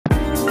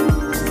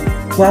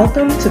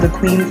Welcome to The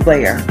Queen's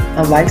Lair,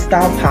 a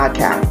lifestyle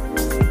podcast.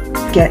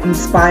 Get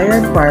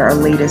inspired by our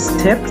latest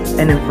tips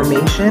and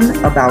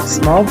information about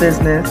small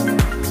business,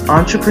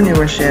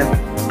 entrepreneurship,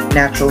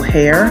 natural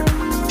hair,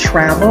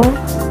 travel,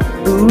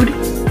 food,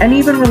 and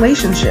even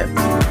relationships.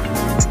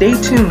 Stay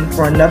tuned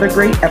for another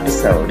great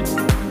episode.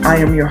 I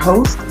am your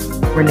host,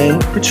 Renee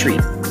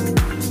Patrice.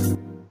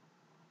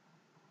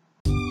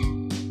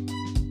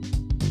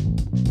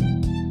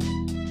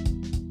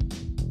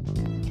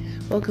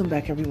 Welcome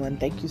back, everyone.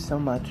 Thank you so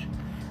much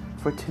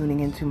for tuning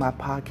into my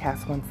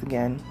podcast once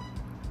again.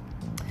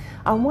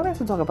 I wanted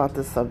to talk about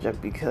this subject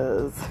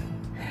because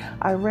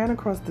I ran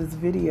across this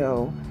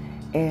video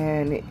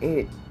and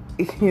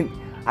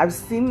I've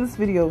seen this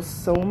video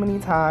so many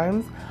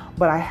times,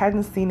 but I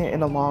hadn't seen it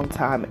in a long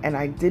time, and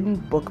I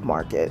didn't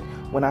bookmark it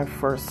when I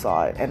first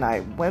saw it, and I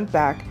went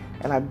back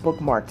and I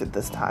bookmarked it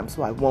this time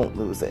so I won't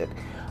lose it.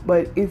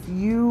 But if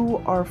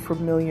you are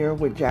familiar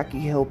with Jackie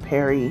Hill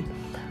Perry,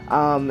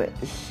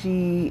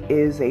 she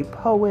is a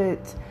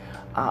poet.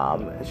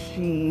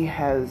 She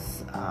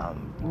has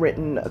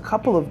written a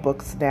couple of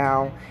books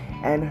now,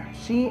 and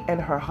she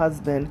and her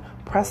husband,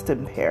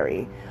 Preston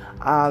Perry,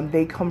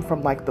 they come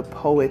from like the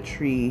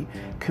poetry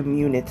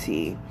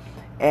community.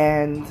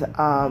 And,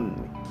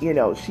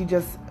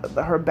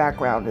 her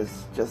background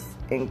is just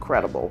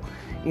incredible.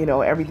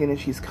 Everything that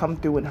she's come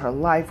through in her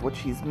life, what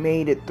she's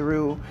made it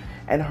through,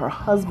 and her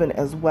husband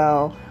as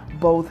well,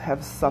 both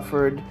have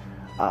suffered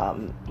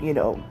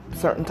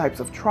certain types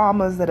of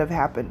traumas that have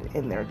happened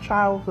in their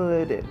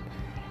childhood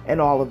and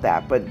all of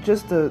that, but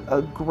just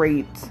a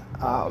great,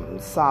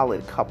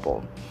 solid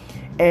couple.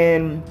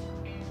 And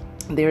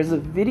there's a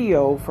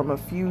video from a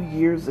few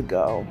years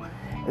ago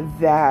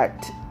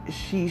that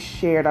she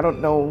shared. I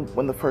don't know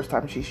when the first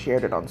time she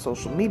shared it on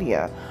social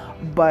media,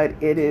 but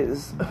it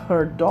is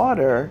her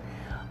daughter,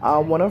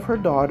 one of her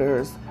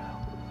daughters,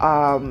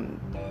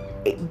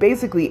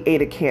 basically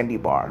ate a candy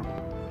bar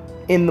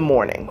in the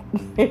morning.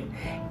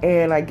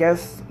 And I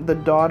guess the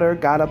daughter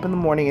got up in the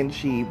morning and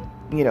she,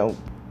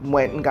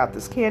 went and got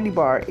this candy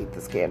bar, ate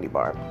this candy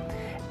bar.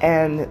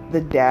 And the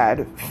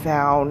dad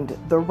found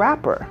the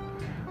wrapper.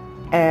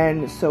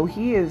 And so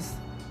he is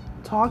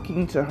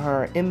talking to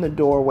her in the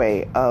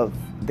doorway of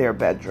their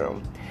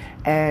bedroom.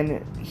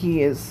 And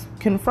he is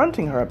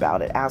confronting her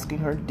about it, asking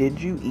her, did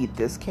you eat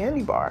this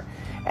candy bar?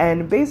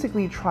 And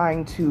basically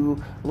trying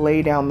to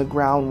lay down the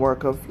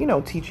groundwork of,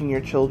 teaching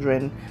your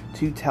children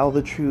to tell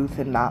the truth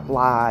and not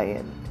lie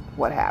and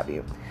what have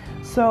you.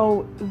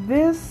 So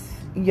this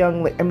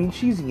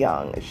she's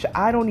young.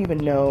 I don't even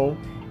know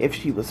if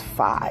she was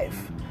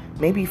 5,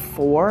 maybe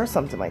 4,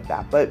 something like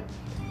that. But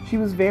she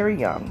was very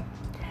young.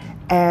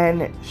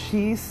 And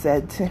she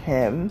said to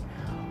him,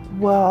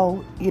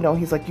 well,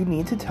 he's like, you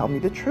need to tell me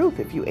the truth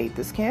if you ate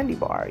this candy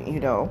bar,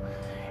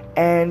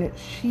 And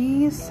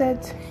she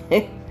said to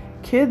him,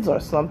 kids are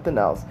something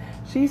else.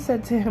 She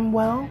said to him,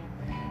 well,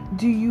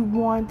 do you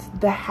want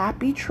the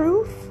happy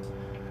truth?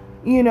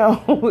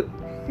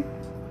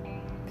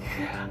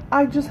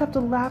 I just have to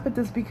laugh at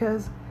this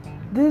because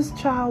this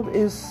child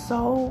is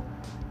so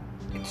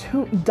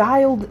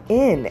dialed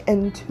in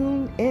and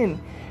tuned in.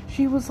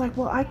 She was like,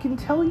 well, I can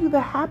tell you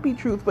the happy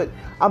truth, but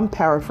I'm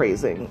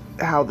paraphrasing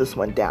how this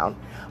went down.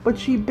 But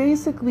she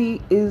basically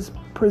is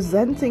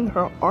presenting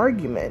her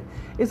argument.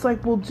 It's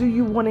like, well, do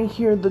you want to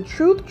hear the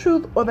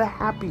truth or the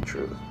happy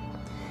truth?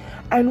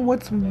 And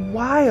what's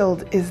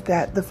wild is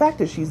that the fact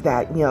that she's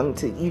that young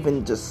to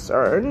even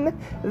discern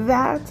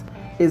that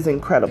is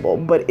incredible.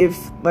 But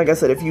like I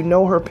said, if you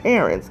know her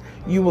parents,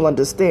 you will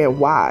understand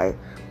why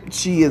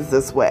she is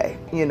this way,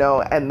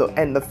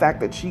 and the fact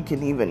that she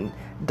can even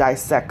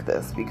dissect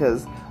this,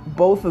 because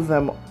both of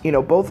them,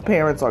 both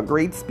parents are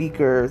great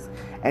speakers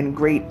and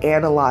great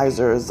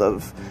analyzers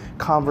of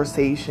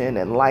conversation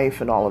and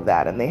life and all of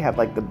that. And they have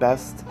like the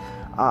best,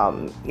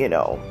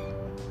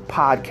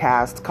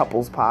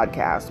 couples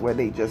podcast, where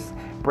they just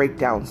break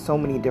down so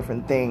many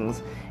different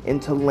things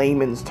into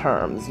layman's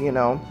terms,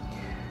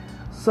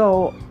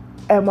 So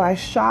am I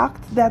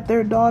shocked that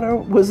their daughter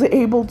was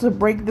able to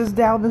break this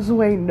down this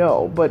way?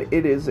 No, but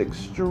it is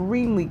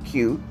extremely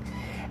cute.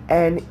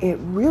 And it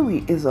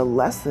really is a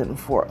lesson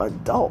for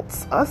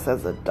adults, us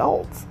as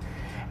adults.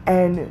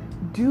 And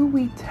do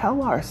we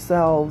tell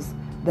ourselves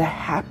the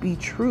happy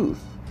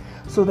truth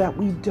so that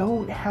we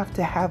don't have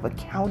to have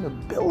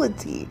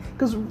accountability?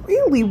 Because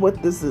really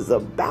what this is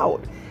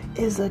about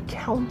is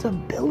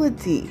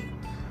accountability.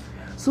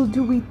 So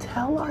do we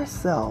tell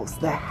ourselves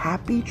the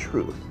happy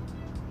truth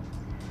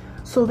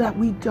so that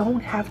we don't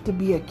have to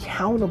be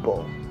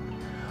accountable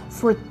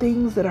for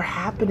things that are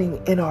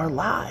happening in our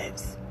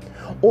lives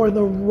or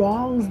the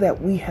wrongs that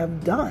we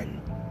have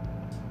done?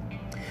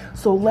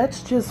 So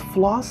let's just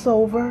floss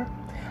over,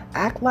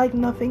 act like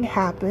nothing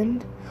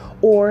happened,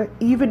 or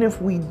even if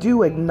we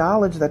do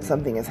acknowledge that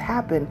something has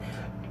happened,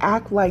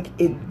 act like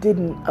it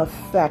didn't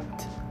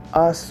affect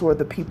us or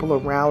the people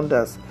around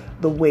us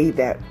the way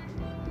that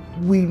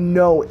we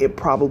know it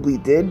probably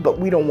did, but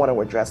we don't want to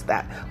address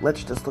that.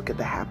 Let's just look at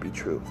the happy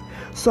truth.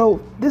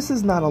 So this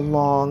is not a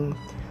long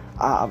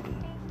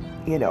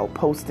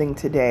posting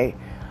today.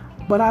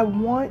 But I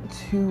want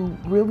to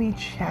really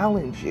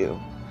challenge you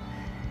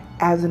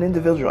as an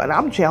individual. And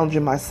I'm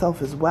challenging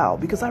myself as well,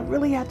 because I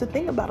really had to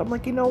think about it. I'm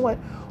like, you know what?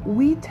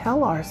 We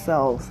tell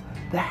ourselves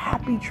the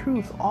happy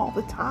truth all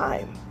the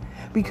time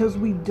because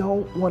we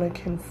don't want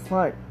to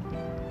confront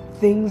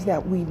things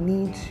that we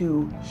need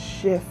to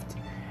shift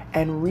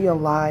and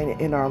realign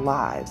in our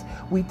lives.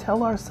 We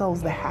tell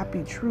ourselves the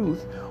happy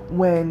truth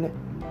when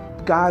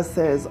God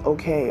says,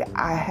 okay,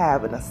 I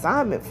have an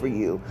assignment for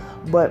you,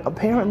 but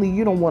apparently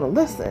you don't want to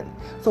listen.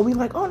 So we're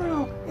like, oh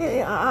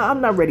no,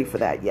 I'm not ready for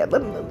that yet.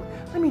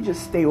 Let me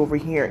just stay over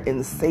here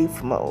in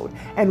safe mode.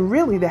 And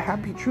really the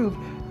happy truth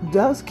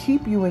does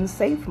keep you in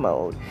safe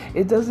mode.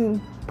 It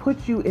doesn't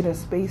put you in a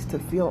space to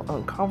feel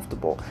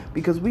uncomfortable,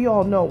 because we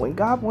all know when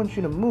God wants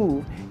you to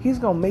move, he's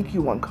going to make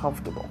you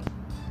uncomfortable.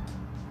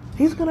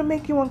 He's going to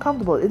make you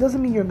uncomfortable. It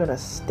doesn't mean you're going to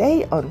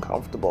stay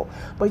uncomfortable,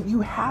 but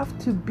you have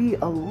to be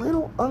a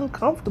little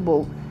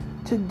uncomfortable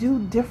to do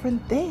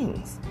different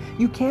things.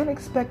 You can't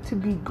expect to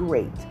be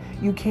great.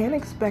 You can't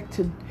expect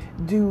to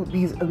do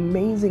these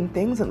amazing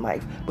things in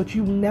life, but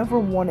you never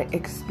want to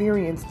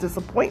experience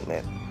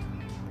disappointment.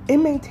 It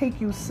may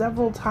take you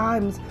several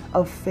times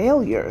of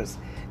failures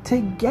to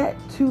get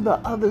to the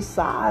other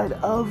side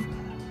of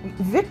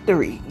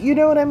victory. You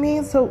know what I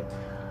mean? So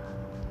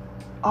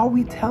are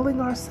we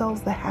telling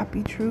ourselves the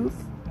happy truth?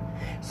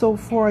 So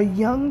for a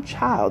young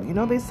child,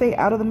 they say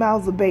out of the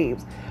mouths of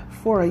babes,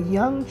 for a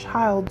young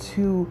child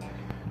to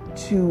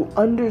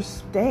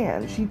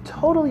understand, she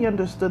totally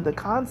understood the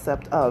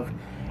concept of,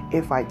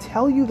 if I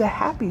tell you the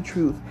happy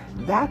truth,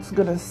 that's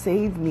going to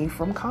save me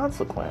from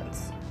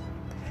consequence.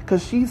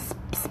 Because she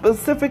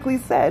specifically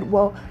said,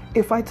 well,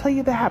 if I tell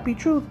you the happy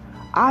truth,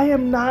 I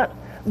am not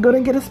going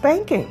to get a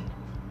spanking.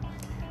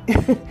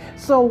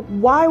 So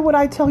why would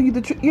I tell you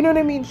the truth? You know what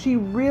I mean? She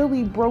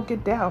really broke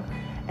it down.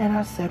 And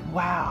I said,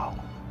 wow.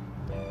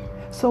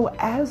 So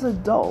as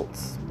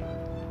adults,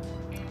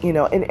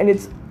 and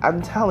it's,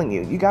 I'm telling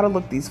you, you got to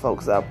look these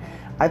folks up.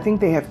 I think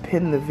they have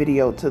pinned the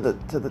video to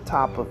the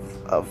top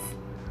of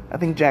I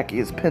think Jackie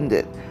has pinned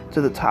it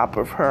to the top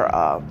of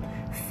her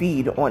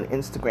feed on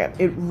Instagram.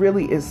 It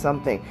really is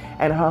something.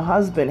 And her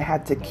husband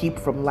had to keep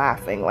from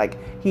laughing. Like,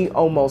 he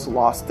almost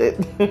lost it,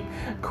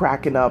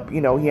 cracking up.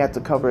 He had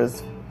to cover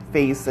his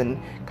face and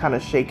kind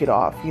of shake it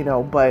off,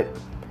 but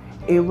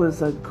it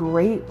was a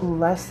great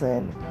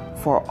lesson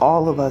for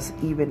all of us,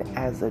 even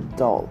as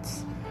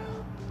adults.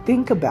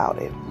 Think about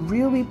it.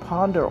 Really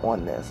ponder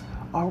on this.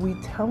 Are we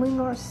telling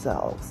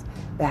ourselves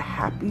the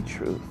happy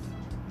truth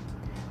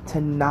to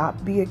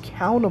not be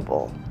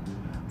accountable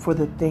for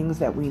the things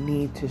that we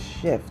need to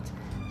shift,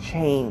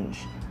 change,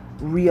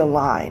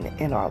 realign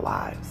in our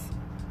lives?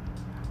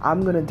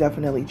 I'm going to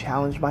definitely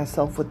challenge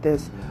myself with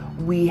this.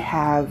 We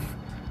have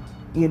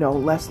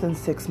less than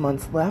 6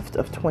 months left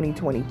of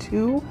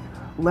 2022.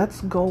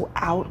 Let's go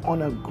out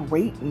on a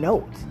great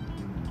note,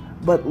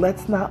 but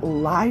let's not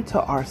lie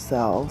to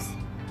ourselves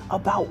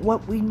about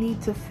what we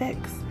need to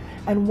fix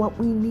and what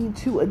we need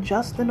to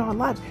adjust in our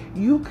lives.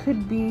 You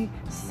could be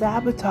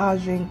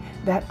sabotaging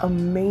that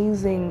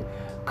amazing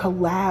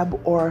collab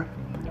or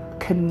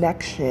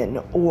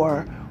connection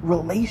or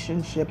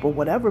relationship or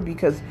whatever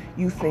because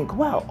you think,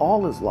 well,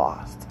 all is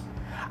lost.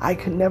 I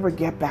could never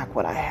get back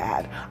what I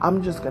had.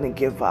 I'm just going to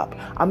give up.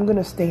 I'm going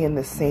to stay in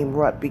the same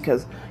rut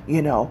because,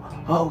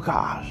 oh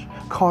gosh,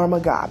 karma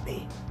got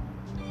me.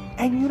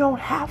 And you don't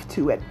have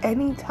to. At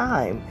any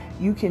time,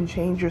 you can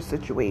change your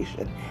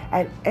situation.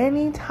 At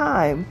any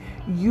time,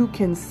 you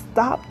can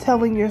stop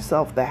telling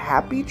yourself the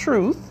happy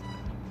truth,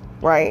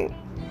 right?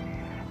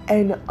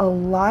 And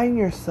align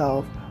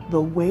yourself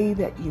the way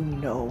that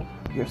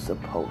you're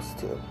supposed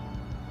to.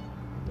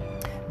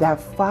 That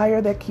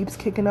fire that keeps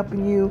kicking up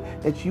in you,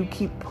 that you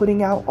keep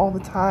putting out all the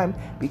time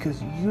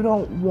because you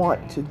don't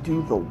want to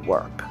do the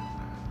work.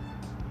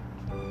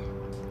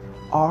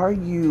 Are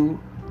you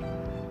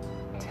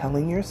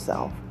telling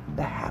yourself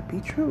the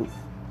happy truth?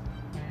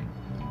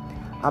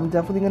 I'm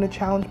definitely going to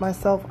challenge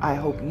myself. I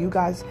hope you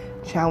guys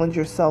challenge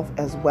yourself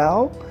as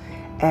well.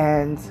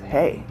 And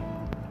hey,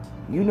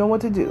 you know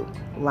what to do.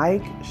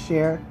 Like,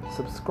 share,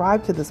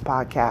 subscribe to this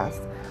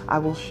podcast. I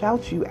will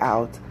shout you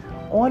out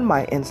on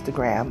my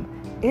Instagram,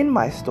 in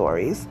my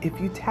stories, if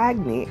you tag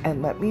me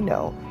and let me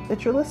know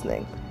that you're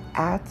listening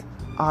at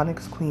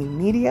Onyx Queen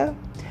Media.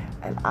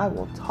 And I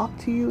will talk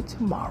to you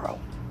tomorrow.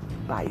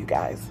 Bye, you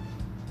guys.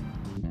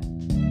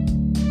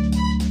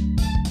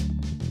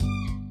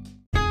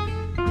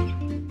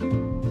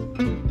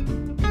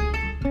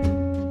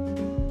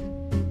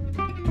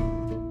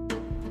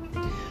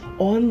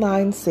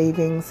 Online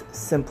savings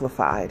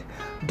simplified.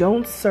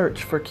 Don't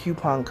search for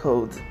coupon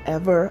codes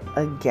ever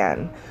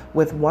again.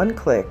 With one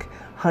click,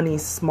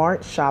 Honey's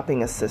smart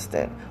shopping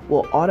assistant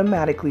will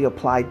automatically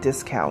apply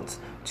discounts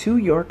to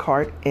your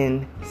cart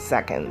in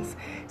seconds.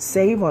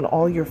 Save on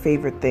all your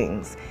favorite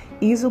things.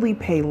 Easily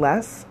pay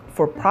less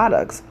for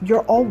products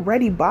you're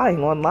already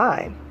buying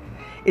online.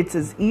 It's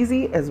as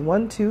easy as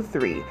 1, 2,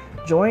 3.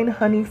 Join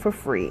Honey for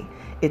free.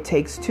 It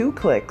takes 2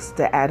 clicks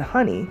to add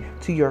Honey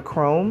to your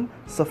Chrome,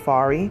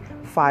 Safari,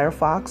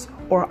 Firefox,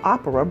 or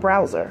Opera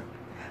browser.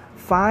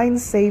 Find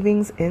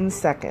savings in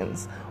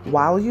seconds.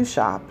 While you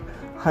shop,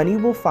 Honey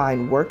will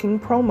find working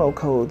promo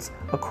codes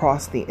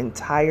across the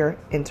entire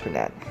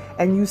internet,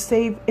 and you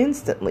save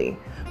instantly.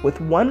 With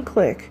 1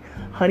 click,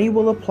 Honey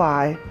will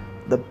apply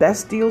the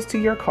best deals to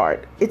your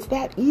cart. It's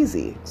that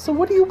easy. So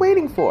what are you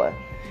waiting for?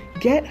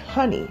 Get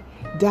Honey.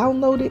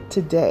 Download it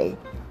today.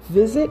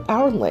 Visit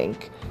our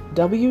link,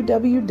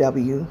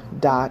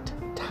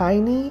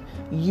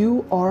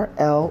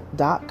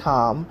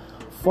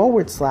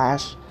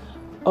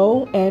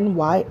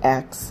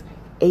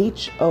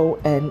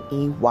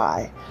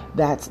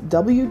 That's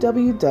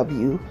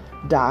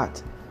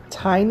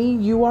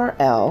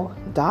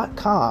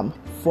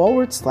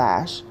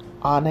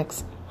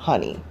www.tinyurl.com/Onyx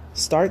Honey.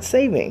 Start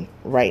saving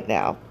right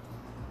now.